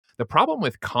The problem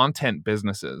with content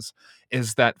businesses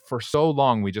is that for so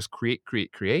long we just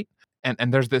create.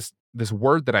 And there's this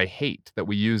word that I hate that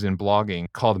we use in blogging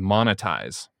called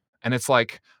monetize. And it's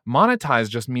like monetize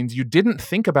just means you didn't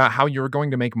think about how you were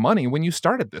going to make money when you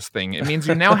started this thing. It means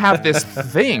you now have this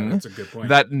thing that's a good point.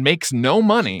 that makes no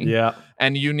money. Yeah.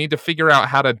 And you need to figure out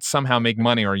how to somehow make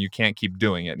money or you can't keep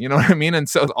doing it. You know what I mean? And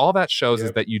so all that shows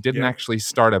is that you didn't actually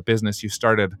start a business. You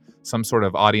started some sort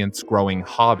of audience growing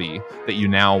hobby that you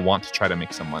now want to try to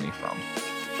make some money from.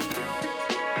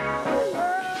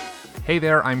 Hey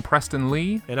there, I'm Preston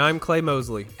Lee. And I'm Clay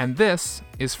Mosley. And this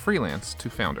is Freelance to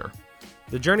Founder.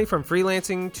 The journey from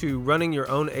freelancing to running your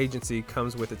own agency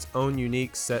comes with its own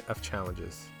unique set of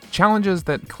challenges. Challenges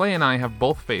that Clay and I have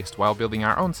both faced while building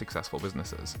our own successful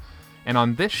businesses. And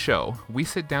on this show, we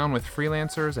sit down with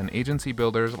freelancers and agency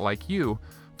builders like you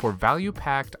for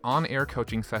value-packed on-air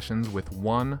coaching sessions with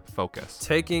one focus: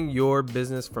 taking your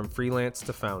business from freelance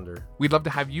to founder. We'd love to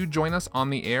have you join us on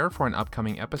the air for an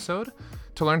upcoming episode.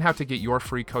 To learn how to get your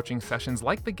free coaching sessions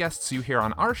like the guests you hear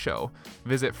on our show,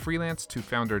 visit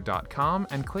freelancetofounder.com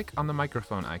and click on the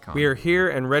microphone icon. We are here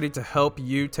and ready to help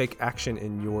you take action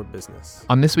in your business.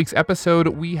 On this week's episode,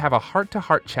 we have a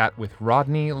heart-to-heart chat with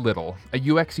Rodney Little, a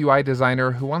UX/UI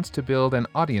designer who wants to build an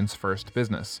audience-first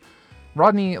business.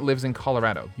 Rodney lives in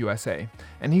Colorado, USA,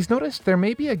 and he's noticed there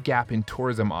may be a gap in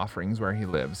tourism offerings where he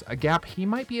lives, a gap he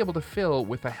might be able to fill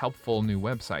with a helpful new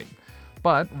website.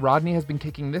 But Rodney has been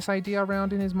kicking this idea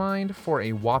around in his mind for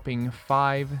a whopping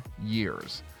 5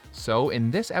 years. So in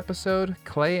this episode,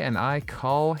 Clay and I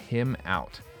call him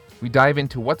out. We dive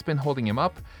into what's been holding him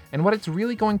up and what it's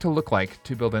really going to look like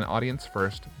to build an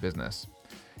audience-first business.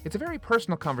 It's a very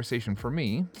personal conversation for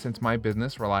me, since my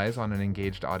business relies on an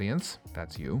engaged audience,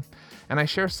 that's you, and I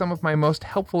share some of my most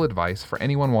helpful advice for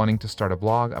anyone wanting to start a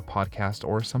blog, a podcast,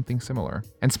 or something similar.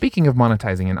 And speaking of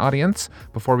monetizing an audience,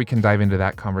 before we can dive into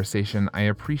that conversation, I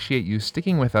appreciate you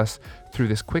sticking with us through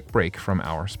this quick break from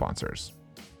our sponsors.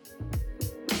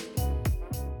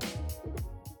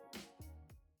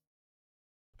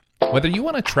 Whether you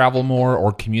want to travel more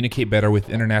or communicate better with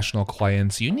international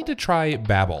clients, you need to try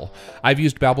Babbel. I've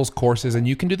used Babbel's courses, and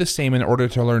you can do the same in order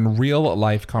to learn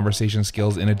real-life conversation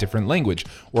skills in a different language,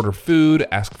 order food,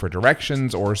 ask for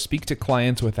directions, or speak to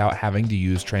clients without having to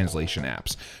use translation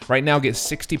apps. Right now, get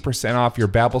 60% off your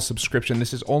Babbel subscription.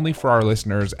 This is only for our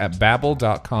listeners at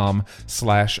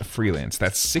babbel.com/freelance.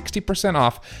 That's 60%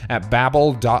 off at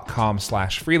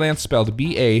babbel.com/freelance, spelled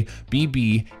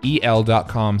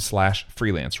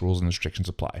BABBEL.com/freelance. Rules and restrictions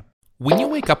apply. When you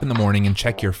wake up in the morning and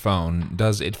check your phone,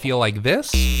 does it feel like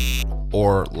this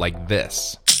or like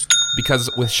this? Because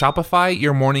with Shopify,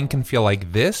 your morning can feel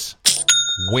like this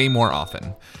way more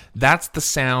often. That's the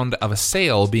sound of a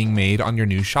sale being made on your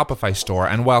new Shopify store.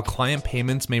 And while client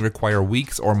payments may require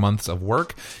weeks or months of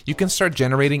work, you can start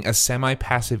generating a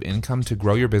semi-passive income to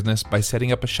grow your business by setting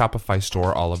up a Shopify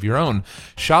store all of your own.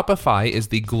 Shopify is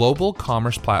the global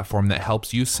commerce platform that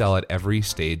helps you sell at every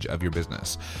stage of your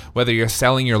business. Whether you're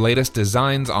selling your latest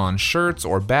designs on shirts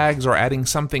or bags or adding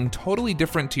something totally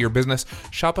different to your business,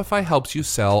 Shopify helps you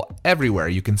sell everywhere.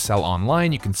 You can sell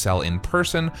online, you can sell in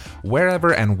person,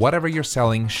 wherever and whatever you're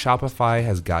selling, Shopify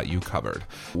has got you covered.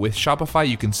 With Shopify,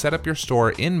 you can set up your store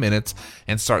in minutes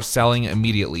and start selling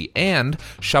immediately. And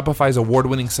Shopify's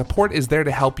award-winning support is there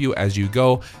to help you as you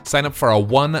go. Sign up for a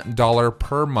 $1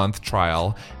 per month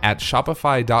trial at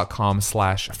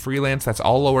shopify.com/freelance. That's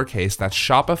all lowercase. That's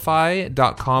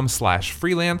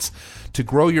shopify.com/freelance. To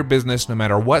grow your business no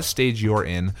matter what stage you're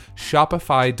in,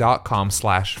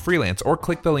 shopify.com/freelance, or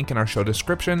click the link in our show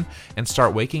description and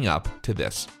start waking up to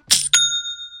this.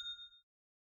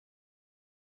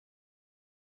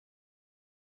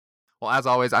 Well, as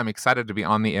always, I'm excited to be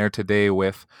on the air today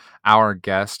with our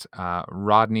guest,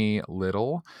 Rodney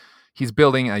Little. He's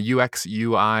building a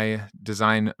UX/UI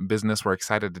design business. We're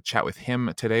excited to chat with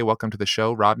him today. Welcome to the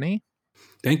show, Rodney.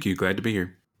 Thank you. Glad to be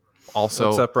here. Also,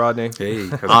 what's up, Rodney? Hey.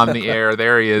 On the air,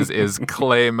 there he is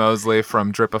Clay Mosley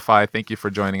from Dripify. Thank you for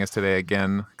joining us today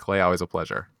again. Clay, always a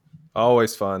pleasure.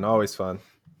 Always fun. Always fun.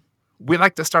 We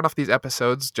like to start off these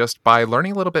episodes just by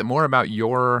learning a little bit more about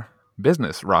your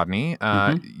business, Rodney.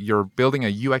 You're building a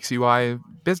UX/UI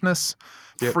business,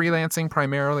 freelancing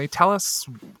primarily. Tell us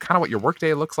kind of what your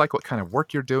workday looks like, what kind of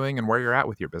work you're doing, and where you're at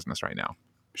with your business right now.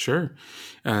 Sure.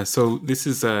 So this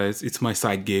is it's my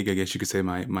side gig, I guess you could say,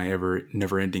 my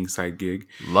never-ending side gig.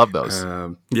 Love those.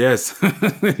 Yes,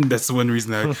 that's one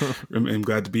reason I'm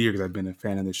glad to be here, because I've been a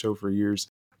fan of the show for years.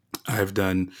 I've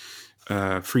done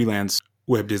freelance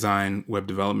web design, web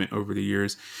development over the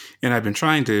years, and I've been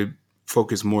trying to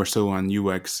focus more so on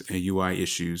UX and UI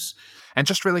issues. And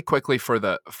just really quickly for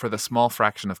the small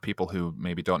fraction of people who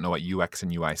maybe don't know what UX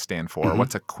and UI stand for, Mm-hmm.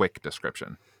 what's a quick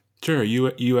description? Sure.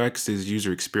 UX is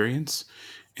user experience,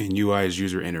 and UI is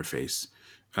user interface.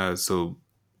 So,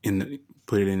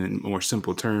 put it in more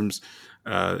simple terms,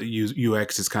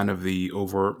 UX is kind of the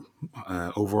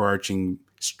overarching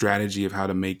strategy of how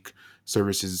to make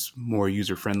services more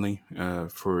user friendly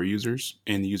for users,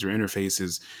 and the user interface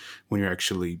is when you're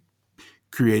actually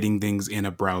creating things in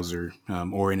a browser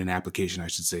or in an application, I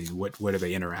should say. What are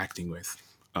they interacting with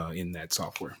in that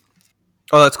software?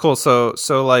 Oh, that's cool. So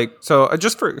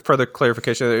just for further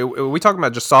clarification, are we talking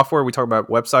about just software? Are we talking about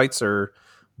websites or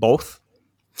both?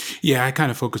 Yeah, I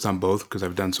kind of focus on both because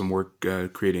I've done some work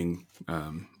creating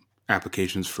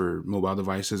applications for mobile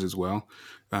devices as well,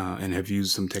 and have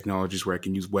used some technologies where I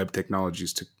can use web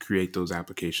technologies to create those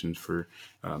applications for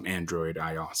Android,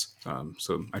 iOS.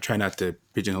 So I try not to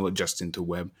pigeonhole it just into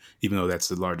web, even though that's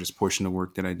the largest portion of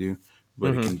work that I do.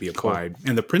 But it can be Cool. applied,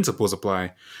 and the principles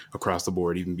apply across the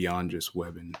board, even beyond just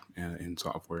web and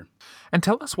software. And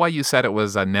tell us why you said it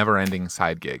was a never-ending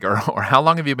side gig, or how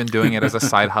long have you been doing it as a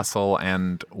side hustle?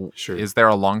 And Sure. is there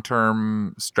a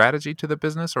long-term strategy to the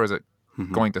business, or is it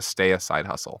Mhm. going to stay a side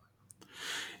hustle?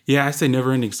 Yeah, I say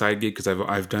never-ending side gig because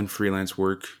I've done freelance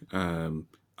work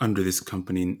under this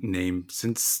company name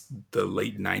since the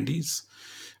late '90s,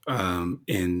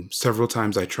 and several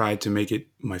times I tried to make it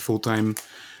my full time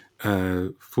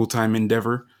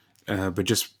endeavor, but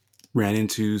just ran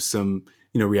into some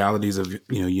realities of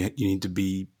you need to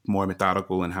be more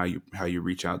methodical in how you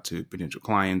reach out to potential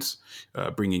clients,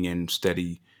 bringing in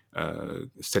steady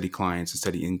clients and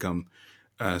steady income.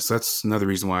 So that's another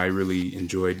reason why I really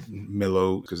enjoyed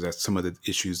Millo, because that's some of the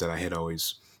issues that I had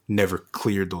always never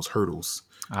cleared those hurdles.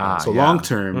 So Yeah. long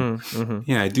term, Mm-hmm.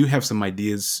 yeah, I do have some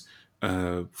ideas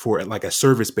for like a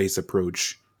service based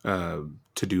approach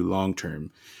to do long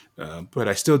term, but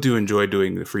I still do enjoy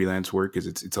doing the freelance work because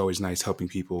it's always nice helping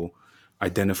people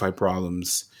identify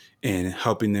problems and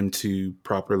helping them to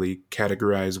properly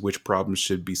categorize which problems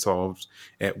should be solved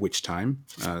at which time.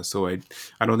 So I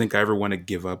don't think I ever want to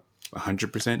give up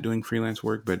 100% doing freelance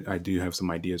work, but I do have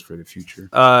some ideas for the future.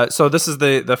 So this is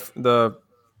the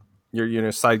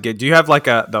your side gig. Do you have like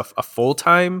a full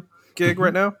time gig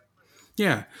right now?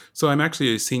 Yeah. So I'm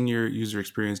actually a senior user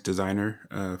experience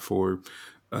designer for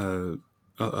uh,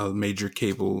 a major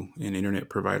cable and internet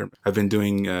provider. I've been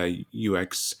doing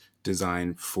UX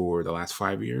design for the last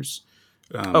 5 years.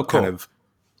 Oh, Kind cool. of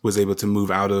was able to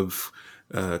move out of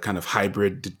kind of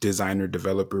hybrid designer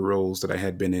developer roles that I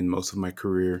had been in most of my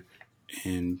career,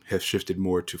 and have shifted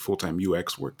more to full time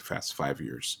UX work the past 5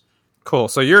 years. Cool.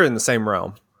 So you're in the same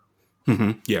realm.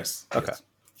 Yes. Okay. Yes.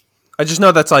 I just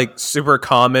know that's like super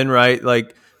common, right?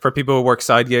 Like for people who work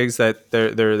side gigs, that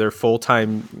their full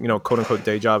time, quote unquote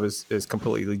day job is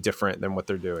completely different than what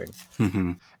they're doing.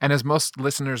 And as most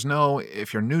listeners know,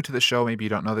 if you're new to the show, maybe you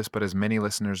don't know this, but as many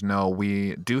listeners know,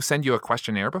 we do send you a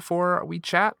questionnaire before we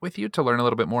chat with you to learn a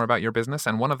little bit more about your business.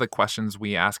 And one of the questions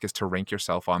we ask is to rank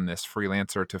yourself on this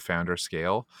freelancer to founder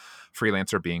scale,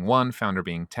 freelancer being 1, founder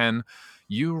being 10.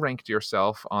 You ranked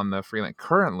yourself on the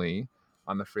currently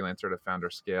on the freelancer to founder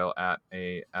scale at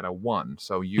a 1.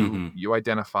 So you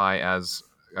identify as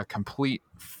a complete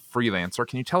freelancer.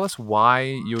 Can you tell us why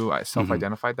you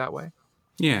self-identified that way?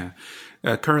 Yeah.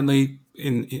 Currently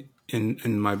in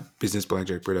my business,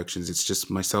 Blackjack Productions, it's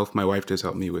just myself. My wife does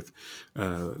help me with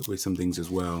some things as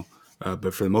well,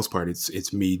 but for the most part,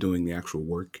 it's me doing the actual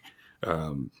work.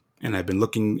 And I've been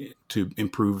looking to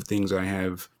improve things I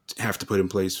have to put in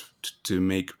place to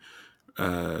make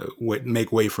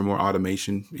way for more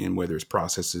automation, in whether it's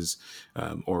processes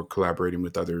or collaborating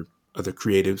with other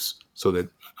creatives, so that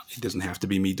it doesn't have to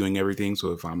be me doing everything.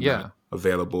 So if I'm not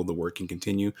available, the work can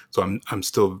continue. So I'm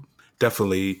still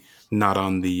definitely not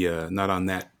on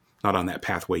that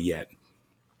pathway yet.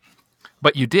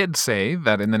 But you did say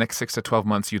that in the next 6 to 12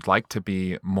 months, you'd like to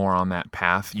be more on that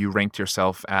path. You ranked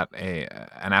yourself at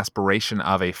an aspiration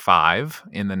of a 5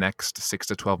 in the next 6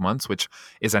 to 12 months, which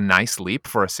is a nice leap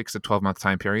for a 6 to 12 month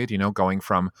time period, going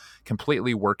from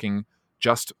completely working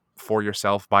just for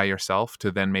yourself, by yourself,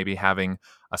 to then maybe having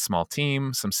a small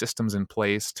team, some systems in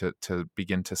place to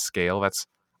begin to scale. That's,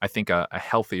 I think, a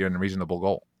healthier and reasonable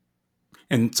goal.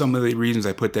 And some of the reasons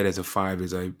I put that as a 5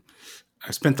 is I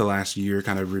spent the last year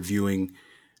kind of reviewing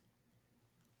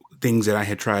things that I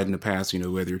had tried in the past,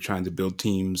 whether you're trying to build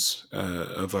teams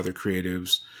of other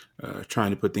creatives,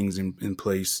 trying to put things in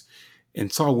place,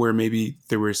 and saw where maybe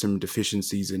there were some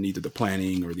deficiencies in either the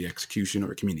planning or the execution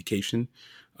or communication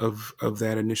of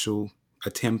that initial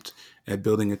attempt at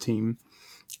building a team.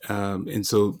 And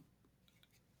so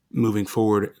moving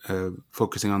forward,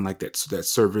 focusing on like that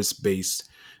service based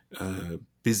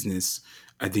business,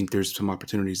 I think there's some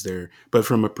opportunities there. But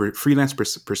from a freelance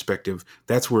perspective,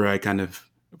 that's where I kind of,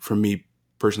 for me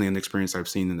personally, and the experience I've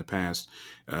seen in the past,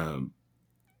 um,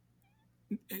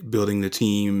 building the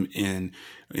team and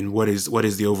what is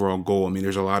the overall goal. I mean,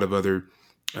 there's a lot of other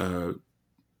uh,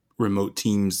 remote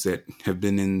teams that have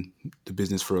been in the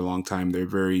business for a long time. They're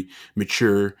very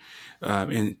mature,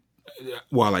 and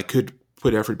while I could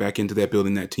put effort back into that,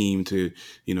 building that team to,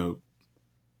 you know,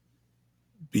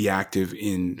 be active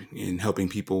in helping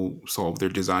people solve their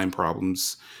design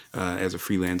problems as a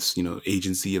freelance, you know,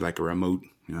 agency, like a remote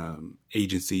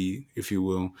agency, if you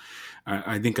will.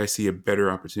 I think I see a better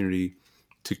opportunity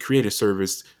to create a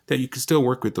service that you can still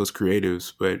work with those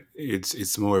creatives, but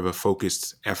it's more of a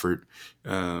focused effort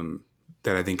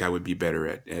that I think I would be better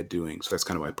at doing. So that's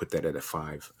kind of why I put that at a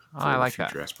 5 Oh, for I the like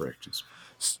future that. aspirations.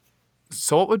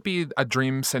 So what would be a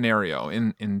dream scenario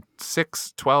in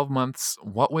 6, 12 months?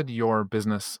 What would your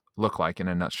business look like in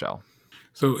a nutshell?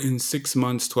 So in 6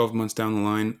 months, 12 months down the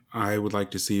line, I would like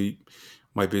to see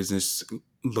my business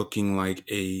looking like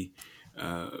a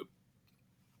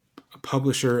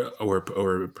publisher or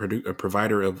a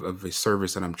provider of a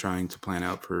service that I'm trying to plan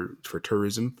out for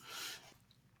tourism.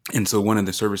 And so one of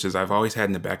the services I've always had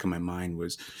in the back of my mind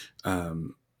was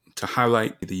to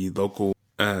highlight the local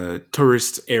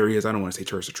tourist areas. I don't want to say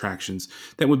tourist attractions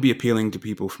that would be appealing to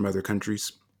people from other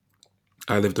countries.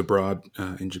 I lived abroad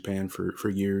in Japan for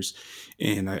years,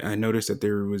 and I noticed that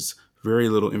there was very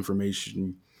little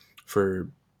information for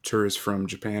tourists from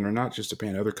Japan, or not just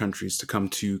Japan, other countries, to come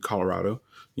to Colorado,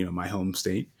 you know, my home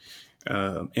state.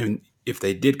 And if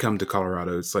they did come to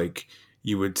Colorado, it's like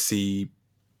you would see,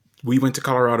 we went to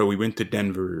Colorado, we went to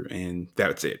Denver, and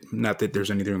that's it. Not that there's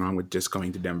anything wrong with just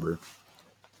going to Denver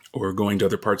or going to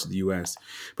other parts of the U.S.,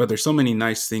 but there's so many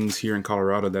nice things here in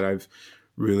Colorado that I've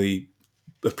really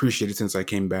appreciated since I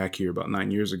came back here about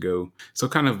 9 years ago. So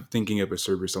kind of thinking of a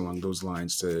service along those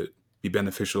lines to be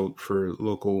beneficial for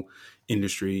local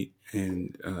industry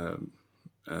and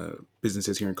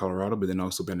businesses here in Colorado, but then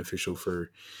also beneficial for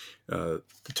the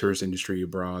tourist industry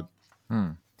abroad. Hmm.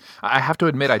 I have to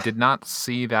admit, I did not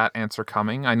see that answer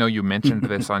coming. I know you mentioned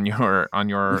this on your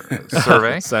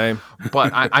survey, Same.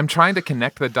 but I'm trying to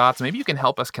connect the dots. Maybe you can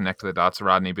help us connect the dots,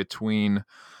 Rodney, between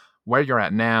where you're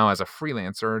at now as a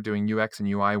freelancer doing UX and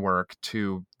UI work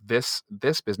to this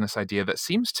business idea that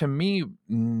seems to me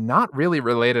not really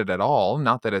related at all.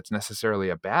 Not that it's necessarily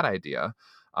a bad idea,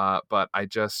 but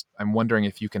I'm wondering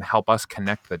if you can help us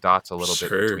connect the dots a little bit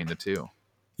Sure. between the two.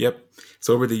 Yep.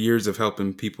 So over the years of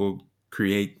helping people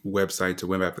create websites or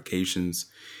web applications,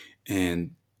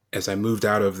 and as I moved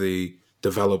out of the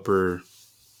developer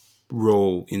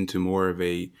role into more of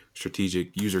a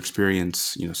strategic user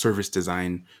experience, you know, service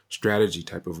design strategy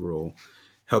type of role,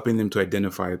 helping them to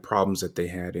identify problems that they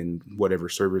had in whatever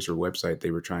service or website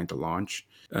they were trying to launch.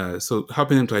 So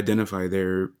helping them to identify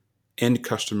their end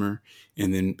customer,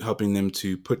 and then helping them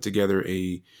to put together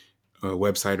a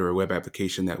website or a web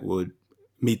application that would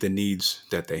meet the needs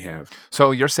that they have.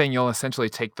 So you're saying you'll essentially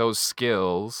take those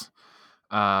skills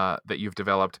that you've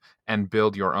developed and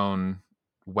build your own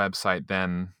website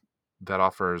then that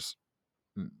offers,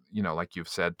 like you've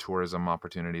said, tourism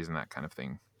opportunities and that kind of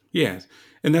thing. Yeah.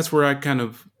 And that's where I kind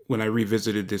of, when I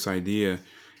revisited this idea,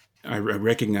 I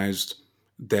recognized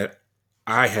that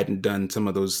I hadn't done some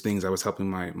of those things I was helping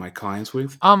my clients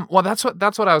with. Well, that's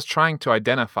what I was trying to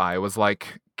identify was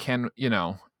like,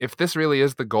 if this really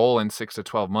is the goal in 6 to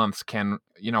 12 months,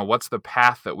 what's the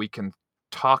path that we can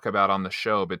talk about on the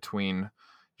show between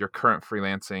your current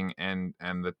freelancing and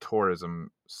the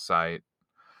tourism site?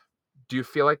 Do you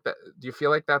feel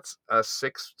like that's a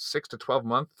 6 to 12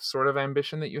 month sort of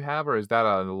ambition that you have, or is that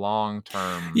a long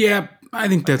term? Yeah, I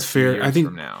think that's fair. I think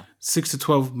from now, 6 to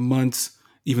 12 months,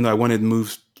 even though I wanted to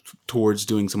move towards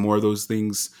doing some more of those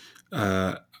things,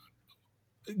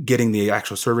 getting the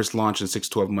actual service launch in 6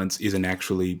 to 12 months isn't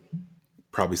actually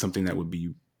probably something that would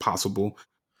be possible.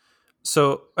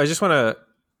 So I just want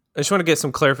to get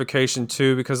some clarification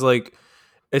too, because like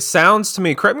it sounds to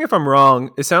me, correct me if I'm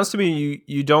wrong, it sounds to me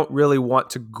you don't really want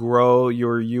to grow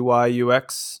your UI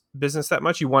UX business that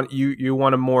much. You want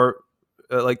to more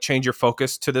like change your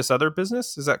focus to this other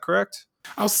business. Is that correct?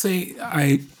 I'll say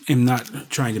I am not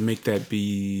trying to make that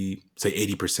be, say,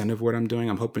 80% of what I'm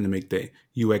doing. I'm hoping to make the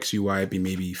UX UI be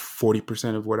maybe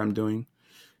 40% of what I'm doing,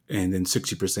 and then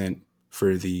 60%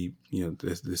 for the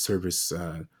service,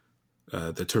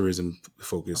 the tourism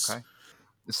focus. okay.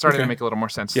 it's starting to Okay. make a little more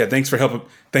sense. Yeah, thanks for helping.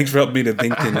 Thanks for helping me to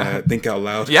think and think out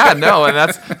loud. Yeah, no, and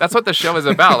that's what the show is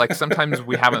about. Like sometimes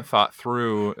we haven't thought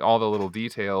through all the little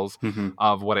details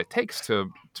of what it takes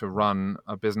to run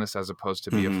a business as opposed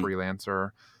to be a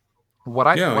freelancer. What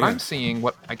I'm seeing,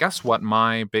 what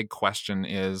my big question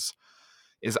is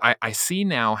I see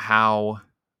now how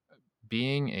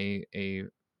being a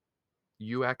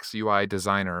UX UI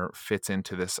designer fits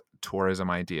into this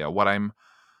tourism idea. What I'm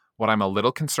a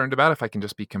little concerned about, if I can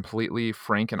just be completely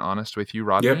frank and honest with you,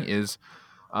 Rodney, Yep. is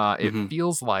it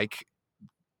feels like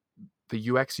the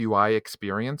UX UI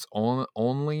experience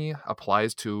only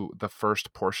applies to the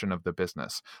first portion of the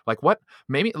business. Like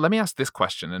maybe let me ask this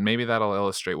question, and maybe that'll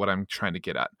illustrate what I'm trying to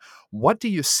get at. What do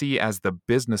you see as the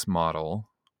business model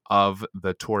of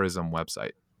the tourism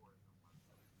website?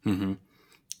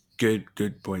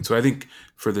 Good point. So I think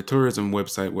for the tourism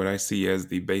website, what I see as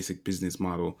the basic business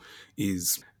model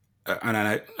is, and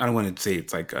I don't want to say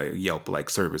it's like a Yelp-like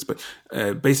service, but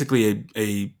basically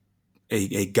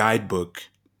a guidebook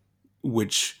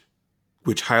which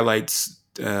highlights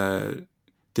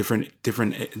different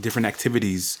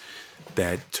activities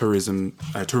that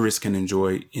tourists can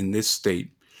enjoy in this state.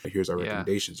 Here's our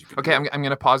recommendations. You can okay, I'm going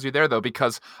to pause you there though,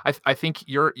 because I think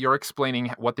you're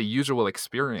explaining what the user will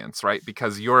experience, right?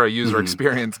 Because you're a user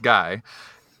experience guy,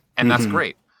 and that's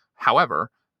great.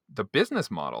 However, the business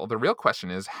model, the real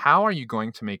question is, how are you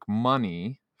going to make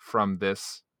money from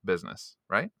this business,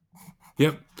 right?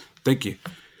 Yep. Thank you.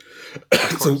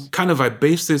 So kind of I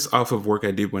based this off of work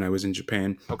I did when I was in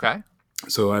Japan. Okay.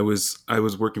 So I was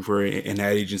working for an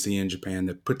ad agency in Japan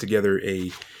that put together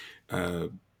a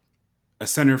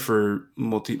center for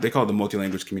they call it the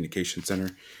multi-language communication center.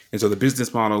 And so the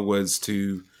business model was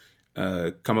to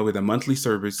come up with a monthly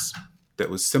service that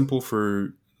was simple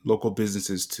for local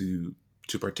businesses to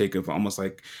partake of, almost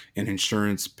like an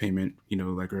insurance payment,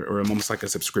 like or almost like a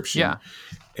subscription. Yeah.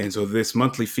 And so this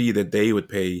monthly fee that they would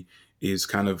pay is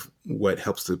kind of what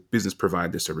helps the business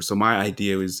provide the service. So my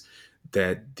idea is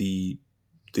that the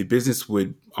business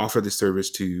would offer the service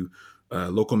to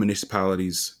local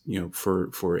municipalities,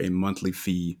 for a monthly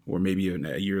fee or maybe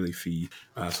a yearly fee.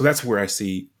 So that's where I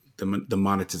see the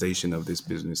monetization of this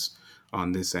business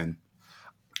on this end.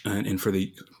 And for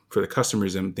the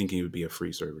customers, I'm thinking it would be a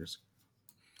free service.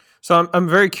 So I'm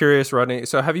very curious, Rodney.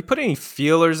 So have you put any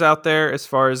feelers out there as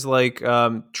far as like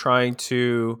trying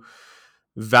to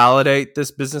validate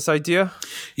this business idea?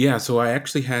 Yeah, so I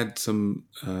actually had some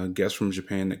guests from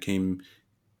Japan that came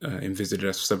and visited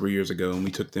us several years ago, and we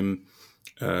took them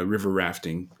river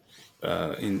rafting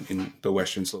in the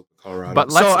western slope of Colorado.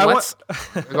 But let's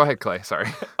go ahead, Clay. Sorry,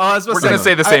 we're going to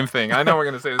say the same thing. I know we're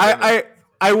going to say the same thing.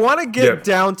 I want to get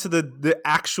down to the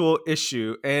actual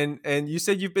issue, and you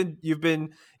said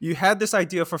you had this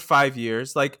idea for 5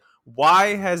 years. Like,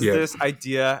 why has this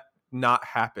idea not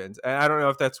happened? And I don't know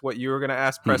if that's what you were going to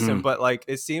ask, Preston, but like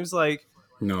it seems like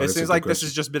this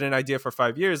has just been an idea for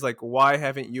 5 years. Like, why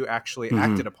haven't you actually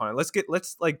acted upon it?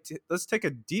 Let's take a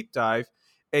deep dive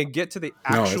and get to the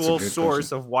actual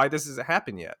source of why this hasn't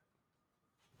happened yet.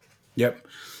 Yep.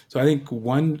 So I think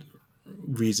one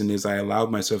reason is I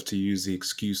allowed myself to use the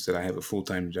excuse that I have a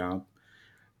full-time job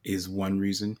is one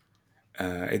reason.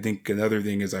 I think another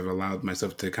thing is I've allowed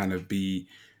myself to kind of be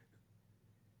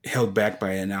held back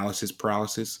by analysis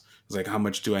paralysis. It's like, how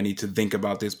much do I need to think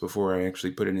about this before I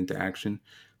actually put it into action?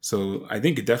 So I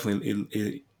think it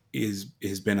definitely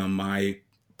has been on my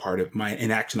part of my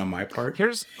inaction on my part.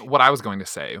 Here's what I was going to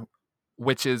say,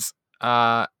 which is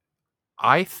I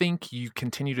think you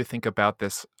continue to think about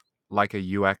this like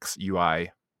a UX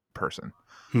UI person,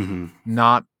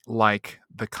 not like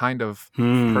the kind of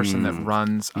person that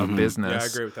runs a business. Yeah, I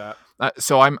agree with that.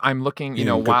 So I'm looking,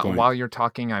 while you're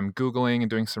talking, I'm Googling and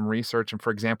doing some research. And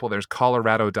for example, there's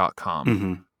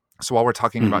Colorado.com. So while we're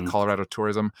talking about Colorado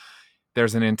tourism,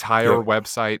 there's an entire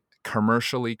website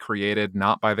commercially created,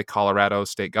 not by the Colorado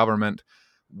state government,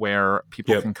 where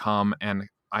people can come, and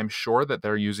I'm sure that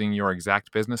they're using your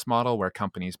exact business model where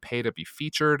companies pay to be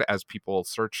featured as people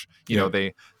search.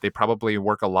 They probably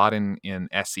work a lot in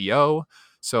SEO,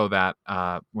 so that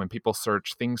when people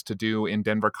search things to do in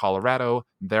Denver, Colorado,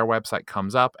 their website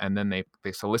comes up, and then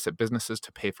they solicit businesses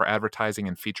to pay for advertising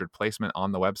and featured placement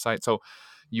on the website. So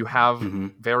you have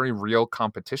very real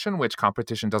competition, which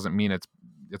competition doesn't mean it's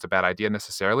a bad idea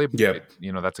necessarily.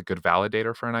 That's a good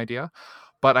validator for an idea.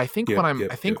 But I think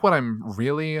what I'm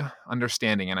really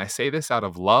understanding, and I say this out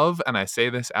of love, and I say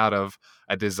this out of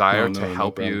a desire to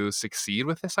help you succeed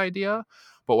with this idea.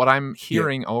 But what I'm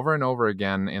hearing over and over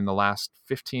again in the last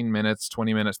 15 minutes,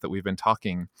 20 minutes that we've been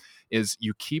talking is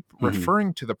you keep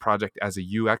referring to the project as a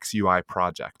UX UI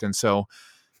project. And so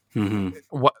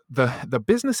what the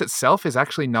business itself is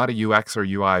actually not a UX or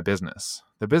UI business.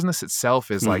 The business itself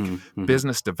is like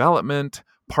business development,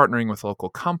 partnering with local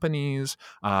companies,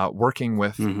 working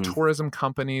with tourism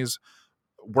companies,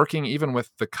 working even with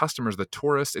the customers, the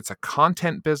tourists. It's a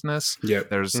content business.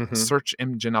 There's search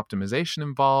engine optimization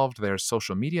involved. There's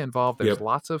social media involved. There's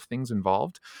lots of things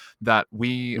involved that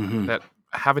that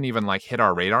haven't even like hit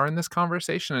our radar in this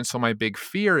conversation. And so my big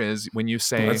fear is when you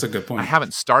say, that's a good point. I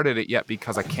haven't started it yet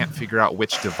because I can't figure out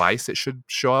which device it should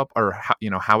show up, or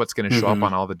how it's going to show up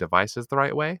on all the devices the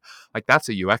right way. Like, that's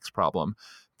a UX problem.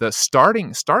 The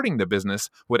starting the business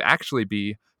would actually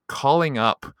be calling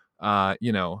up,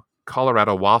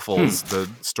 Colorado Waffles, the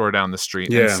store down the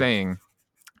street, and saying,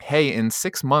 hey, in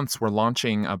 6 months, we're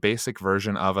launching a basic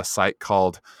version of a site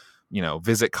called,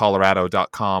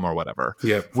 visitcolorado.com or whatever.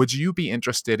 Would you be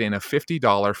interested in a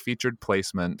 $50 featured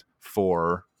placement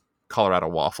for Colorado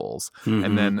Waffles?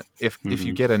 And then if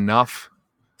you get enough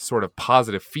sort of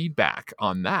positive feedback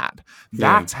on that,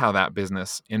 that's how that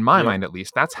business, in my mind at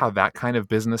least, that's how that kind of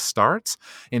business starts,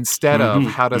 instead of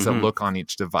how does it look on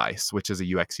each device, which is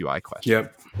a UX UI question.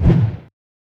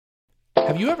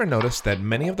 Have you ever noticed that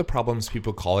many of the problems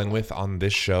people call in with on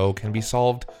this show can be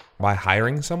solved by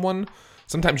hiring someone?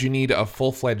 Sometimes you need a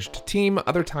full-fledged team,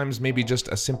 other times maybe just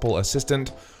a simple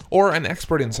assistant or an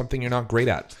expert in something you're not great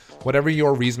at. Whatever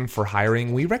your reason for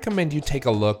hiring, we recommend you take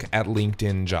a look at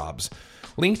LinkedIn Jobs.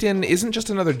 LinkedIn isn't just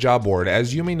another job board.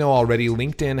 As you may know already,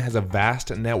 LinkedIn has a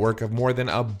vast network of more than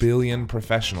 1 billion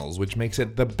professionals, which makes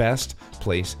it the best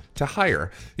place to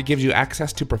hire. It gives you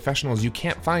access to professionals you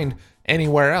can't find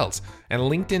anywhere else. And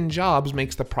LinkedIn Jobs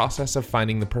makes the process of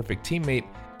finding the perfect teammate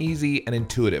easy and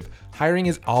intuitive. Hiring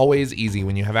is always easy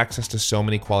when you have access to so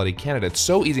many quality candidates.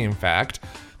 So easy, in fact,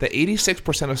 that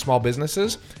 86% of small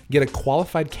businesses get a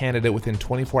qualified candidate within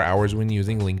 24 hours when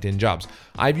using LinkedIn Jobs.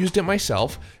 I've used it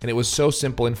myself, and it was so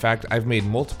simple. In fact, I've made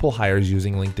multiple hires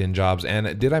using LinkedIn Jobs.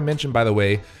 And did I mention, by the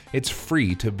way, it's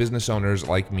free to business owners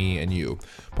like me and you.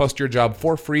 Post your job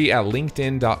for free at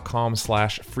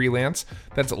linkedin.com/freelance.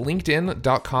 That's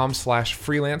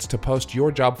linkedin.com/freelance to post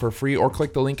your job for free, or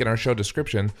click the link in our show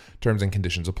description. Terms and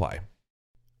conditions apply.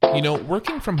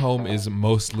 Working from home is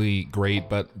mostly great,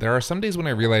 but there are some days when I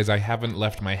realize I haven't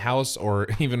left my house or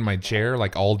even my chair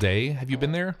like all day. Have you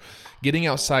been there? Getting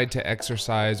outside to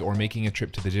exercise or making a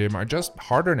trip to the gym are just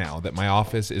harder now that my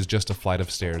office is just a flight of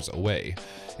stairs away.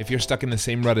 If you're stuck in the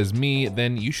same rut as me,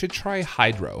 then you should try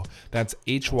Hydrow. That's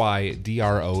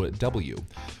HYDROW.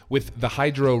 With the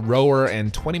Hydrow rower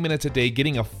and 20 minutes a day,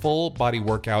 getting a full body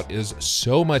workout is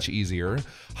so much easier.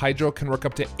 Hydrow can work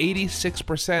up to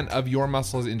 86% of your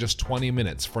muscles in just 20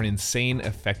 minutes for an insane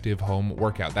effective home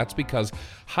workout. That's because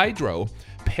Hydrow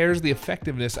pairs the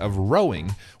effectiveness of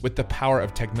rowing with the power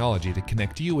of technology to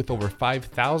connect you with over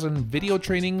 5,000 video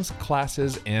trainings,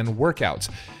 classes, and workouts.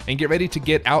 And get ready to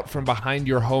get out from behind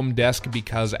your home desk,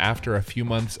 because after a few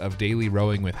months of daily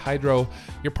rowing with Hydrow,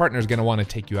 your partner's going to want to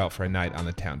take you out for a night on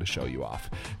the town to show you off.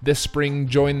 This spring,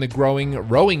 join the growing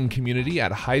rowing community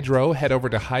at Hydrow. Head over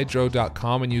to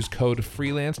hydrow.com and use code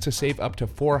FREELANCE to save up to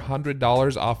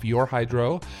 $400 off your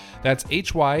Hydrow. That's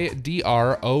HYDROW.com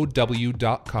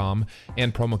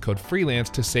and promo code FREELANCE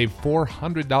to save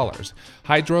 $400.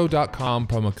 Hydrow.com,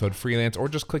 promo code FREELANCE, or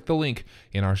just click the link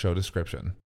in our show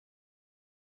description.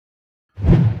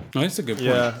 No, that's a good point.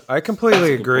 Yeah, I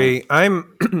completely agree.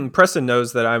 Preston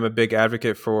knows that I'm a big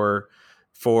advocate for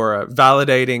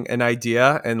validating an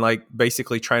idea and like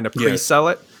basically trying to pre-sell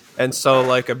it. And so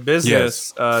like a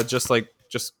business, just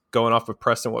going off of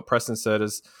Preston, what Preston said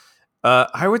is,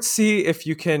 I would see if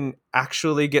you can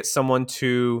actually get someone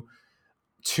to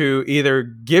either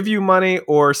give you money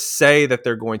or say that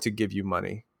they're going to give you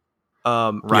money.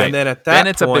 Right. And then at that then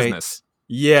it's point, a business.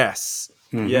 Yes.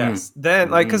 Yes. Then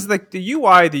like, cause like the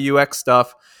UI, the UX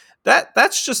stuff,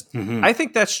 that's just, I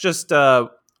think that's just,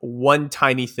 one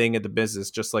tiny thing of the business,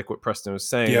 just like what Preston was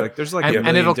saying. Like there's like,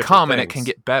 and it'll come and it can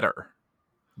get better.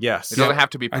 Yes. It doesn't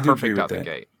have to be perfect out the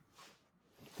gate.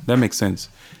 That makes sense.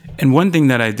 And one thing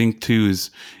that I think too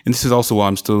is, and this is also why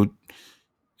I'm still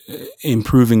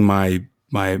improving my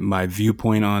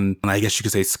viewpoint on, I guess you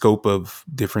could say, scope of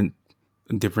different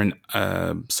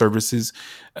services.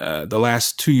 The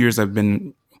last 2 years I've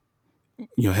been,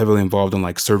 heavily involved in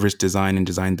like service design and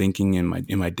design thinking in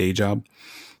my day job.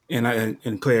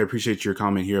 And Clay, I appreciate your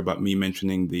comment here about me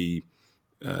mentioning the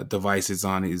device it's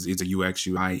on is a UX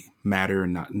UI matter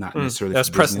and not necessarily. That's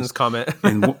Preston's comment.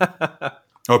 And,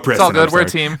 Preston, it's all good. We're a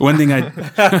team. One thing I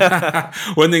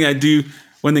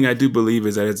do believe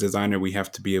is that as a designer, we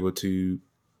have to be able to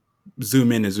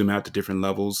zoom in and zoom out to different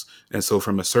levels. And so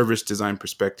from a service design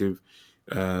perspective,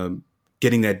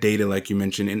 getting that data, like you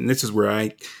mentioned. And this is where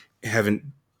I haven't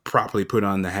properly put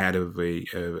on the hat of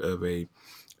a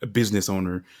business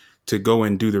owner to go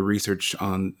and do the research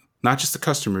on not just the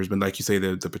customers, but like you say,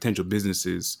 the potential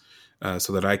businesses,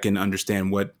 so that I can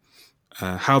understand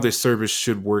how this service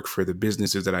should work for the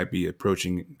businesses that I'd be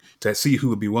approaching, to see who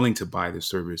would be willing to buy this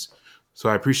service. So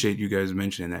I appreciate you guys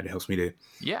mentioning that. It helps me to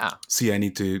see I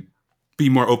need to be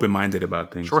more open-minded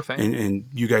about things. Sure thing. And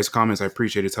you guys' comments, I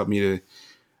appreciate it. It's helped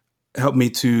me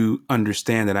to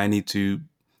understand that I need to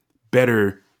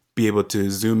better be able to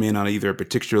zoom in on either a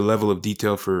particular level of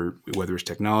detail for whether it's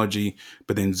technology,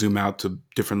 but then zoom out to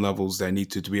different levels that I need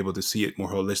to be able to see it more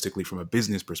holistically from a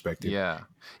business perspective. Yeah.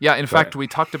 In fact, we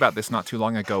talked about this not too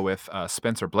long ago with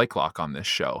Spencer Blakelock on this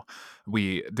show.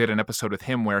 We did an episode with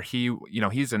him where he's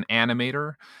an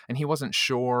animator, and he wasn't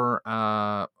sure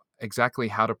exactly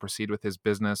how to proceed with his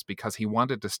business because he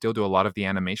wanted to still do a lot of the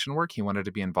animation work. He wanted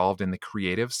to be involved in the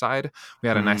creative side. We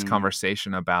had a nice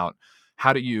conversation about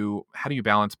how do you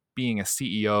balance being a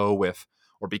CEO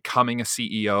or becoming a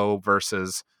CEO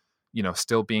versus,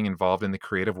 still being involved in the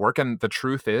creative work. And the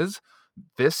truth is,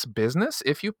 this business,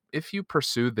 if you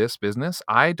pursue this business,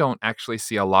 I don't actually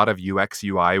see a lot of UX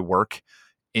UI work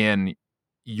in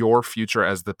your future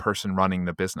as the person running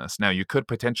the business. Now, you could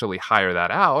potentially hire that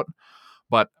out,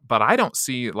 but I don't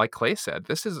see, like Clay said,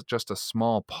 this is just a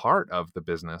small part of the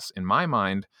business. In my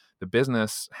mind, the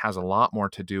business has a lot more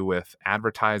to do with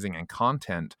advertising and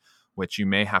content, which you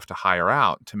may have to hire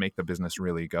out to make the business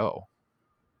really go.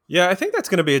 Yeah, I think that's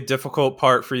going to be a difficult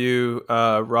part for you,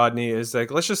 Rodney, is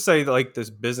like, let's just say like this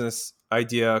business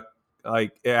idea,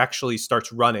 like it actually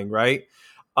starts running, right?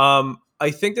 I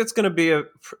think that's going to be a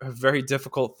very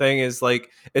difficult thing, is like,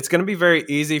 it's going to be very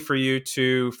easy for you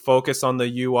to focus on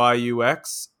the UI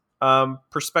UX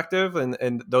perspective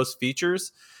and those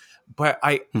features. But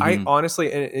I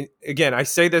honestly, and again, I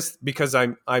say this because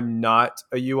I'm not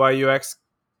a UI UX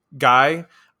guy.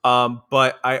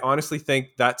 But I honestly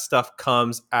think that stuff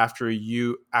comes after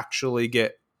you actually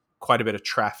get quite a bit of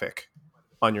traffic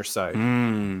on your site.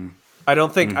 I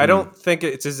don't think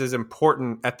it's as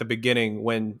important at the beginning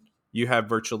when you have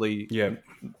virtually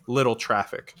little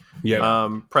traffic.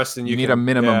 Preston, you need a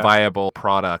minimum viable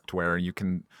product where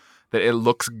that it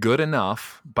looks good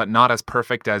enough, but not as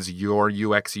perfect as your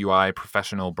UX UI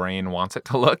professional brain wants it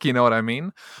to look. You know what I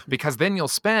mean? Because then you'll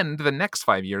spend the next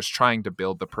 5 years trying to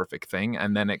build the perfect thing,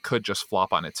 and then it could just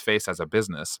flop on its face as a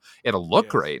business. It'll look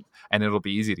great and it'll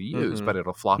be easy to use, but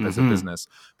it'll flop as a business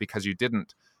because you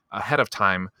didn't ahead of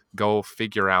time go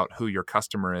figure out who your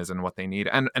customer is and what they need.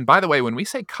 And by the way, when we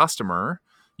say customer,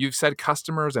 you've said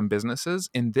customers and businesses.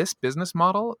 In this business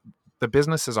model, the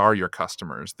businesses are your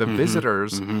customers. The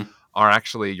visitors are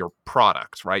actually your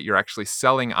product, right? You're actually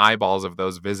selling eyeballs of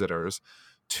those visitors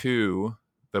to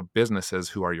the businesses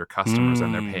who are your customers,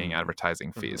 and they're paying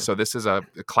advertising fees. So this is a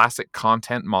classic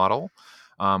content model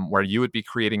where you would be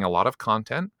creating a lot of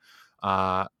content,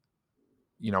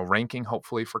 ranking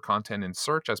hopefully for content in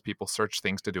search as people search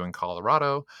things to do in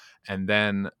Colorado. And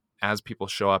then as people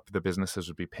show up, the businesses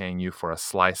would be paying you for a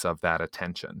slice of that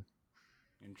attention.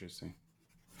 Interesting.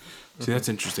 See, that's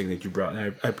interesting that you brought.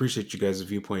 I appreciate you guys'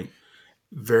 viewpoint.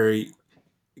 Very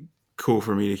cool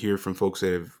for me to hear from folks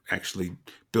that have actually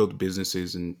built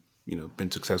businesses and been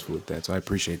successful with that. So I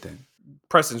appreciate that.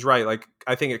 Preston's right. Like,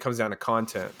 I think it comes down to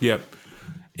content. Yep.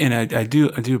 And I do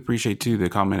appreciate too the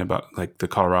comment about like the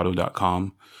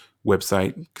Colorado.com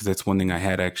website, because that's one thing I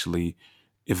had actually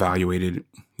evaluated.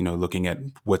 Looking at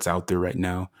what's out there right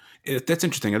now. That's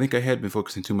interesting. I think I had been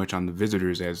focusing too much on the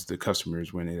visitors as the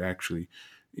customers when it actually,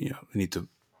 I need to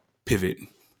pivot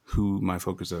who my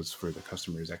focus is for the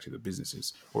customer is actually the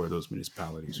businesses or those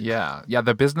municipalities. Yeah.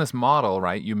 The business model,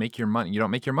 right? You make your money. You don't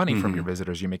make your money from your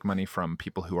visitors. You make money from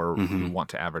people who are who want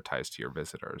to advertise to your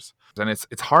visitors. And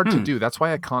it's hard to do. That's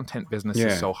why a content business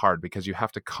is so hard, because you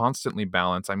have to constantly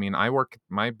balance. I mean,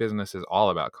 my business is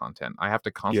all about content. I have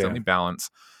to constantly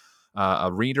balance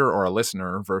a reader or a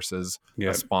listener versus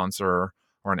a sponsor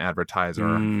or an advertiser,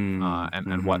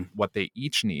 and what they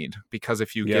each need. Because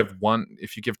if you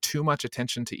give too much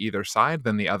attention to either side,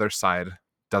 then the other side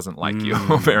doesn't like you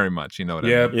very much. You know what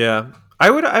I mean? Yeah.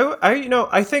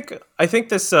 I think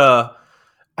this.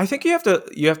 I think you have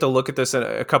to look at this in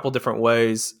a couple different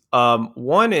ways.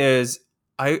 One is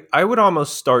I would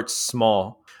almost start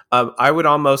small. I would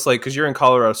almost because you're in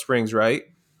Colorado Springs, right?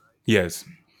 Yes.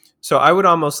 So I would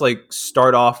almost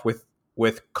start off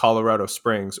with Colorado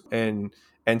Springs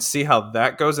and see how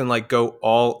that goes, and go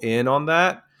all in on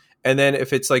that. And then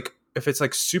if it's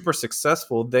super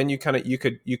successful, then you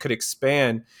could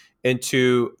expand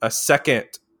into a second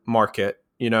market,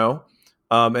 and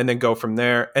then go from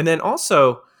there. And then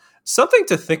also Something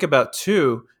to think about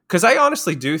too, because I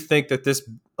honestly do think that this,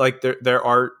 like, there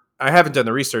are. I haven't done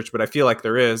the research, but I feel like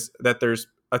there's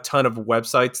a ton of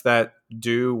websites that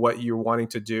do what you're wanting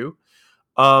to do.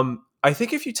 I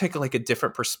think if you take like a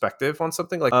different perspective on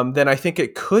something like, then I think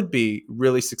it could be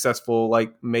really successful,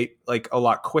 like a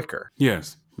lot quicker.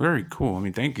 Yes, very cool. I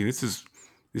mean, thank you. This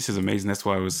is amazing. That's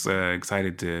why I was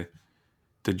excited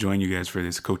to join you guys for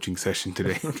this coaching session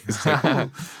today. It's like, oh.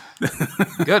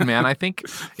 Good, man. I think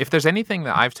if there's anything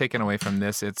that I've taken away from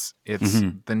this, it's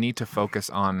the need to focus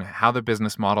on how the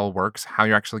business model works, how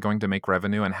you're actually going to make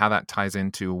revenue, and how that ties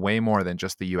into way more than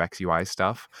just the UX UI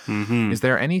stuff. Is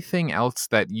there anything else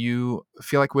that you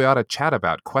feel like we ought to chat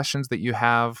about? Questions that you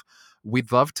have?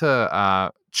 We'd love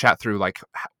to chat through like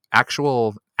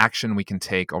actual action we can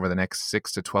take over the next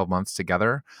 6 to 12 months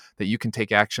together, that you can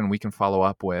take action we can follow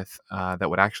up with that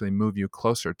would actually move you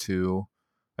closer to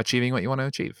achieving what you want to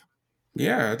achieve.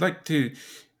 Yeah, I'd like to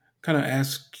kind of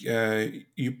ask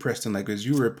you, Preston, like as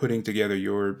you were putting together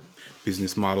your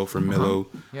business model for Millo,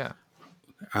 yeah,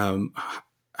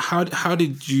 how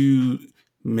did you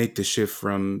make the shift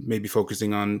from maybe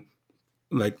focusing on,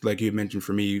 like you mentioned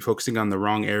for me, focusing on the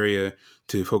wrong area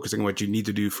to focusing on what you need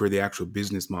to do for the actual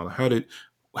business model?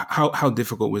 How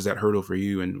difficult was that hurdle for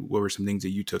you, and what were some things that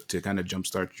you took to kind of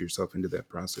jumpstart yourself into that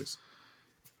process?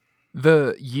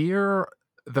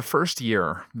 The first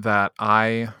year that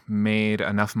I made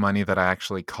enough money that I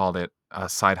actually called it a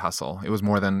side hustle, it was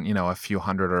more than, a few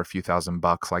hundred or a few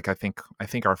 $1,000. Like I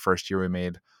think our first year we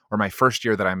made, or my first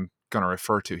year that I'm going to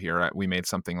refer to here, we made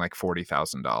something like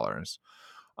 $40,000.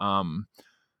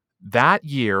 That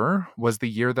year was the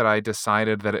year that I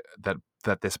decided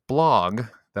that this blog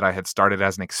that I had started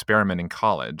as an experiment in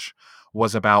college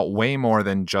was about way more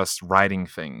than just writing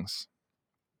things.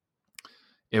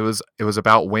 It was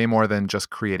about way more than just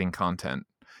creating content.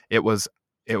 It was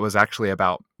actually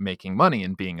about making money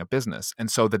and being a business.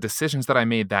 And so the decisions that I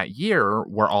made that year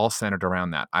were all centered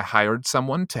around that. I hired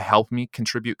someone to help me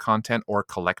contribute content or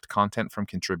collect content from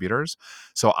contributors.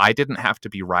 So I didn't have to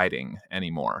be writing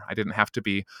anymore. I didn't have to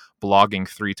be blogging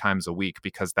 3 times a week,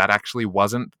 because that actually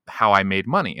wasn't how I made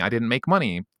money. I didn't make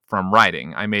money from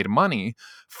writing. I made money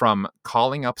from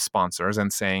calling up sponsors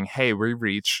and saying, hey, we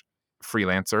reach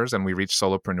freelancers and we reach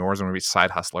solopreneurs and we reach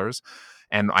side hustlers,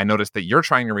 and I noticed that you're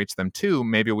trying to reach them too.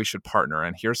 Maybe we should partner,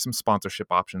 and here's some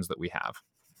sponsorship options that we have.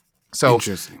 So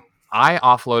Interesting. I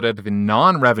offloaded the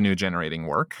non-revenue generating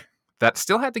work that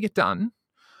still had to get done,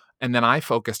 and then I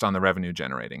focused on the revenue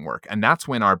generating work, and that's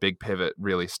when our big pivot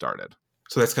really started.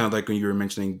 So that's kind of like when you were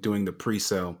mentioning doing the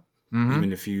pre-sale.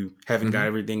 Even if you haven't got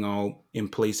everything all in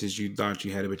place as you thought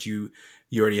you had it, but you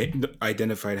already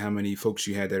identified how many folks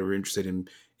you had that were interested in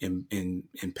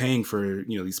paying for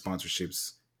these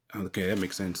sponsorships. Okay, that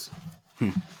makes sense.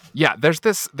 Yeah, there's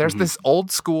this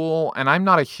old school, and I'm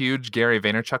not a huge Gary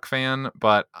Vaynerchuk fan,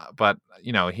 but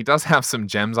he does have some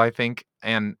gems, I think.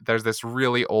 And there's this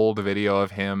really old video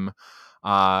of him.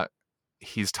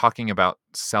 He's talking about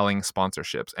selling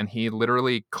sponsorships, and he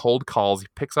literally cold calls. He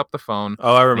picks up the phone.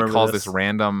 Oh, I remember. He calls this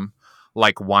random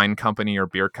like wine company or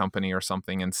beer company or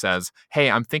something and says, hey,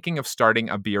 I'm thinking of starting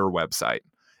a beer website.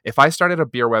 If I started a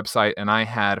beer website and I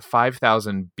had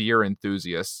 5,000 beer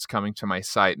enthusiasts coming to my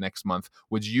site next month,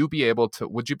 would you be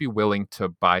willing to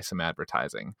buy some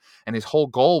advertising? And his whole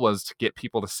goal was to get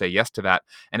people to say yes to that.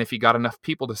 And if he got enough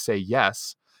people to say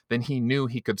yes, then he knew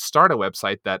he could start a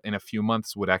website that in a few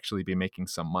months would actually be making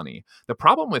some money. The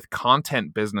problem with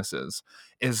content businesses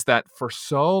is that for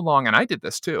so long, and I did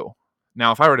this too.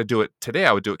 Now, if I were to do it today,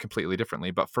 I would do it completely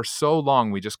differently. But for so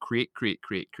long, we just create.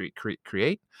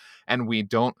 And we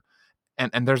don't,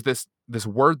 and there's this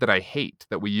word that I hate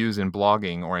that we use in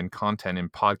blogging or in content, in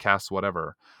podcasts,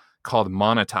 whatever, called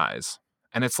monetize.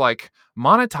 And it's like,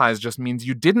 monetize just means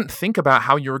you didn't think about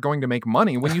how you were going to make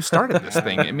money when you started this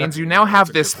thing. It means you now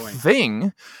have this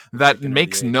thing that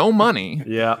makes no money.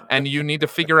 Yeah. And you need to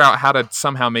figure out how to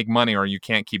somehow make money, or you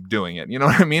can't keep doing it. You know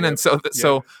what I mean? Yep. And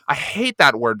so I hate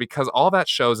that word, because all that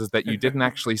shows is that you didn't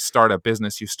actually start a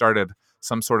business. You started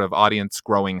some sort of audience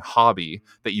growing hobby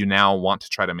that you now want to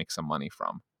try to make some money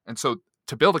from. And so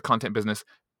to build a content business,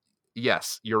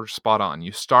 yes, you're spot on.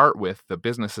 You start with the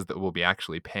businesses that will be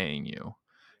actually paying you.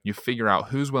 You figure out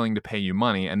who's willing to pay you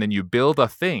money, and then you build a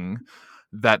thing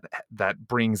that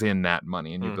brings in that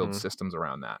money, and you build systems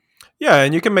around that. Yeah,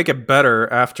 and you can make it better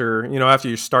after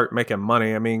you start making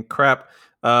money. I mean, crap.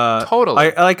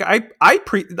 Totally.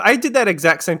 I did that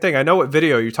exact same thing. I know what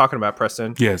video you're talking about,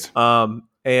 Preston. Yes.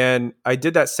 And I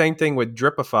did that same thing with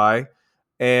Dripify,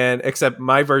 and except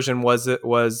my version was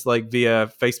like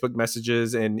via Facebook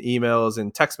messages and emails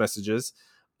and text messages.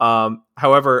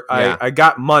 However, I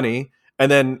got money.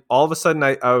 And then all of a sudden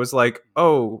I was like,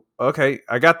 oh, okay,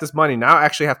 I got this money. Now I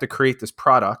actually have to create this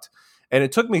product. And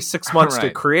it took me 6 months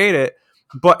to create it,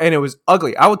 and it was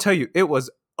ugly. I will tell you, it was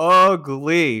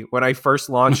ugly when I first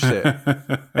launched it.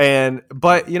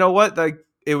 But you know what? Like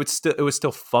it was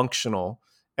still functional,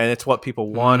 and it's what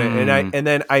people wanted. And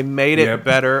then I made it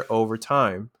better over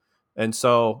time. And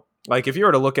so like if you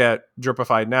were to look at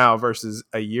Dripify now versus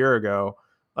a year ago,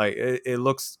 like it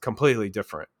looks completely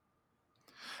different.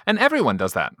 And everyone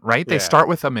does that, right? They start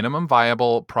with a minimum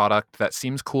viable product that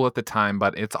seems cool at the time,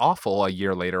 but it's awful a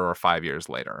year later or 5 years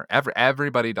later.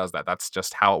 Everybody does that. That's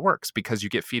just how it works, because you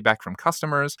get feedback from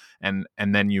customers and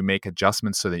then you make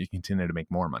adjustments so that you continue to make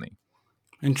more money.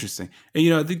 Interesting.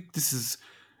 And, I think this is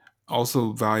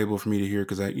also valuable for me to hear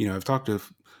because I've talked to,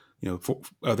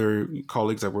 other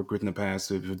colleagues I've worked with in the past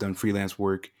who have done freelance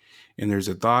work. And there's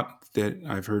a thought that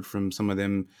I've heard from some of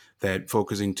them that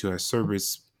focusing to a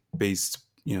service-based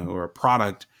or a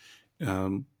product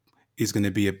is going to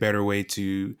be a better way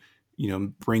to,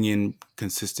 bring in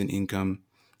consistent income.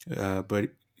 But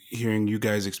hearing you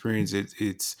guys experience it,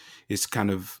 it's kind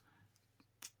of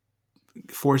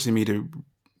forcing me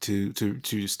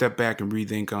to step back and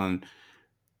rethink on,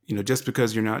 just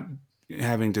because you're not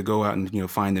having to go out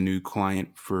and, find a new client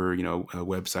for, a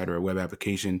website or a web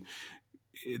application,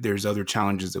 there's other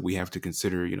challenges that we have to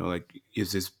consider, like,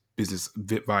 is this business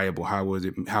viable? How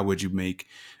would you make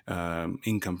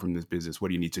income from this business? What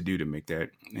do you need to do to make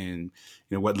that? And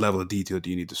what level of detail do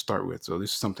you need to start with? So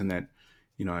this is something that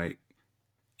I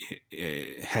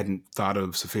hadn't thought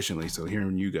of sufficiently. So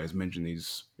hearing you guys mention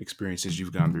these experiences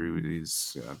you've gone through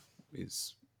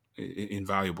is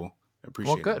invaluable. I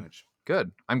appreciate it. Well,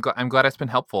 good. I'm glad it's been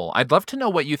helpful. I'd love to know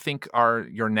what you think are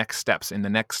your next steps in the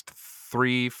next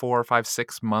 3, 4, 5,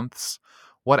 6 months.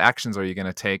 What actions are you going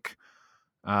to take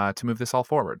to move this all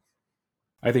forward?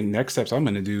 I think next steps I'm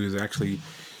going to do is actually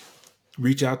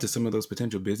reach out to some of those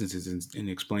potential businesses and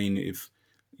explain if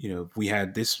we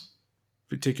had this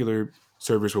particular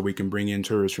service where we can bring in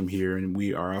tourists from here, and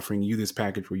we are offering you this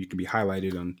package where you can be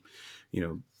highlighted on,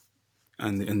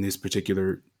 on this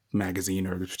particular magazine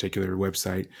or this particular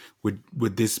website.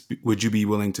 Would you be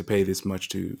willing to pay this much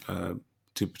to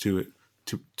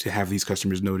have these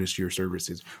customers notice your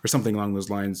services, or something along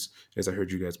those lines, as I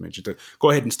heard you guys mention, to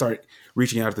go ahead and start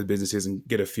reaching out to the businesses and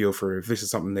get a feel for if this is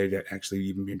something they'd actually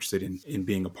even be interested in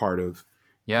being a part of.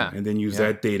 Yeah. And then use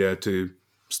that data to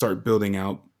start building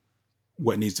out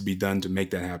what needs to be done to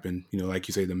make that happen. Like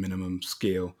you say, the minimum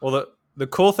scale. Well, the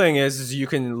cool thing is you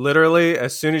can literally,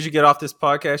 as soon as you get off this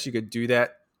podcast, you could do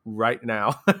that right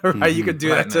now. Right? Mm-hmm. You could do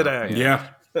that today. Yeah.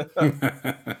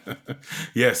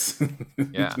 Yes.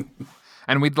 Yeah.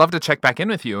 And we'd love to check back in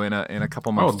with you in a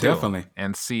couple months too, definitely,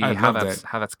 and see how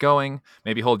that's going.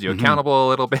 Maybe hold you accountable a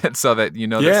little bit so that that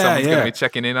someone's going to be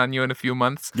checking in on you in a few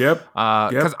months. Yep.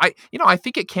 Because I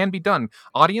think it can be done.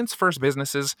 Audience first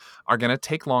businesses are going to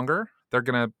take longer. They're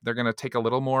gonna take a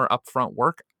little more upfront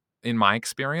work, in my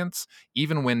experience,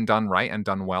 even when done right and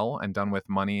done well and done with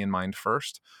money in mind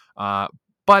first.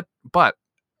 But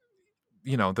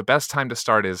the best time to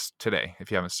start is today if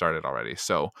you haven't started already.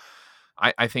 So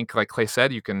I think, like Clay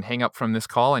said, you can hang up from this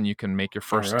call and you can make your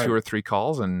first 2 or 3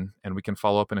 calls, and we can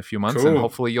follow up in a few months. Cool. And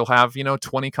hopefully you'll have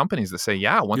 20 companies that say,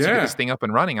 once you get this thing up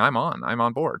and running, I'm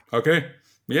on board. Okay.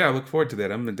 Yeah, I look forward to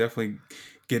that. I'm gonna definitely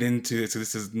get into it. So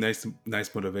this is nice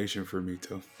motivation for me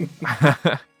too.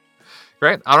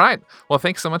 Great. All right. Well,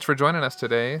 thanks so much for joining us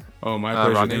today. Oh, my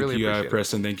pleasure. Rodney, thank really you,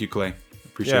 Preston. Thank you, Clay.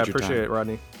 Appreciate your time. Appreciate it,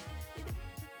 Rodney.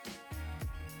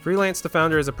 Freelance the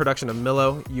Founder is a production of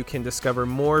Millo. You can discover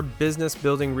more business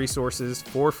building resources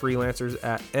for freelancers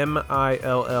at millo.co.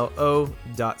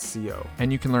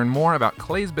 And you can learn more about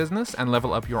Clay's business and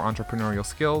level up your entrepreneurial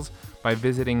skills by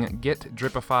visiting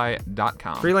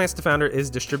getdripify.com. Freelance the Founder is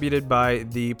distributed by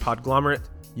The Podglomerate.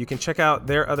 You can check out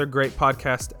their other great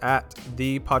podcast at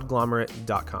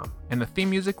thepodglomerate.com. And the theme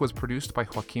music was produced by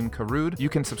Joaquim Carud. You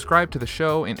can subscribe to the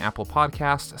show in Apple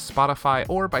Podcasts, Spotify,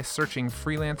 or by searching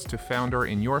Freelance to Founder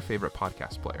in your favorite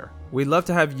podcast player. We'd love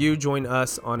to have you join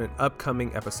us on an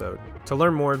upcoming episode. To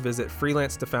learn more, visit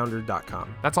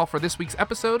freelancetofounder.com. That's all for this week's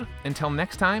episode. Until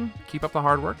next time, keep up the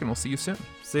hard work, and we'll see you soon.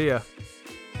 See ya.